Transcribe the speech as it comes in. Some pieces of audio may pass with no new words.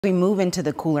We move into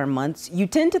the cooler months, you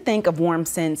tend to think of warm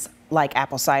scents like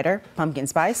apple cider, pumpkin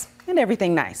spice, and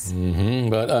everything nice.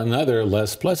 But another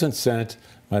less pleasant scent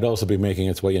might also be making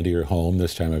its way into your home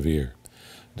this time of year.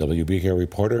 WBKO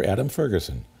reporter Adam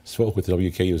Ferguson spoke with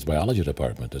WKU's biology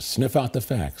department to sniff out the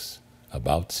facts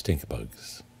about stink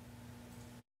bugs.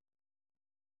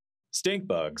 Stink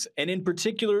bugs, and in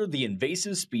particular the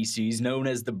invasive species known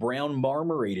as the brown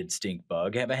marmorated stink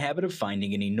bug, have a habit of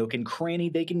finding any nook and cranny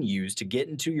they can use to get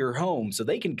into your home so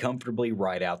they can comfortably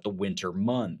ride out the winter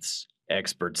months.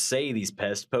 Experts say these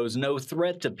pests pose no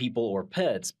threat to people or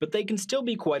pets, but they can still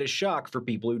be quite a shock for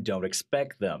people who don't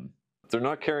expect them. They're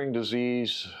not carrying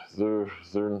disease. They're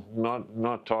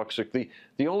not toxic.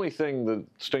 The only thing that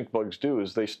stink bugs do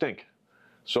is they stink.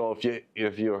 So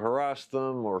if you harass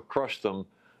them or crush them,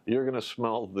 you're going to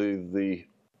smell the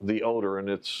odor, and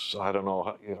it's, I don't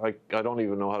know, I don't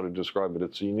even know how to describe it.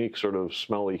 It's a unique sort of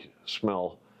smelly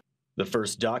smell. The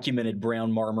first documented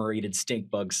brown marmorated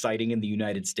stink bug sighting in the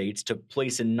United States took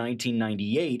place in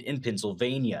 1998 in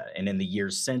Pennsylvania, and in the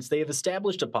years since they have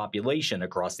established a population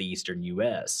across the eastern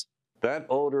U.S. That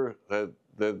odor,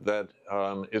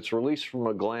 it's released from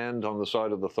a gland on the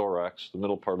side of the thorax, the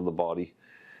middle part of the body.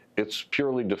 It's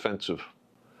purely defensive.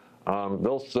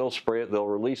 They'll spray it, they'll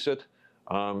release it.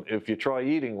 If you try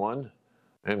eating one,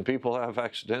 and people have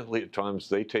accidentally at times,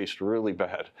 they taste really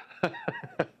bad.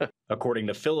 According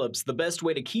to Phillips, the best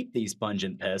way to keep these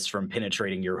pungent pests from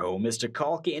penetrating your home is to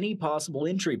caulk any possible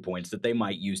entry points that they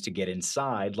might use to get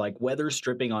inside, like weather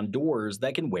stripping on doors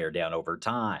that can wear down over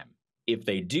time. If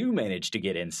they do manage to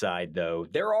get inside, though,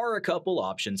 there are a couple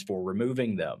options for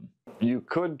removing them. You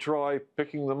could try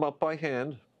picking them up by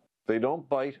hand. They don't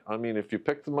bite. I mean, if you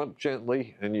pick them up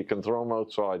gently and you can throw them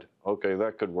outside, okay,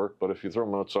 that could work. But if you throw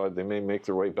them outside, they may make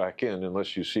their way back in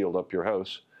unless you sealed up your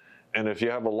house. And if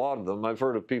you have a lot of them, I've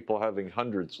heard of people having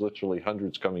hundreds, literally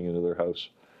hundreds coming into their house.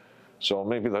 So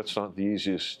maybe that's not the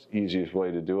easiest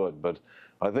way to do it. But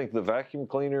I think the vacuum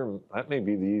cleaner, that may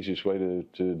be the easiest way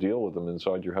to deal with them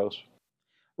inside your house.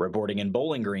 Reporting in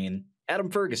Bowling Green, Adam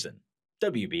Ferguson,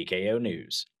 WBKO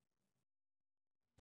News.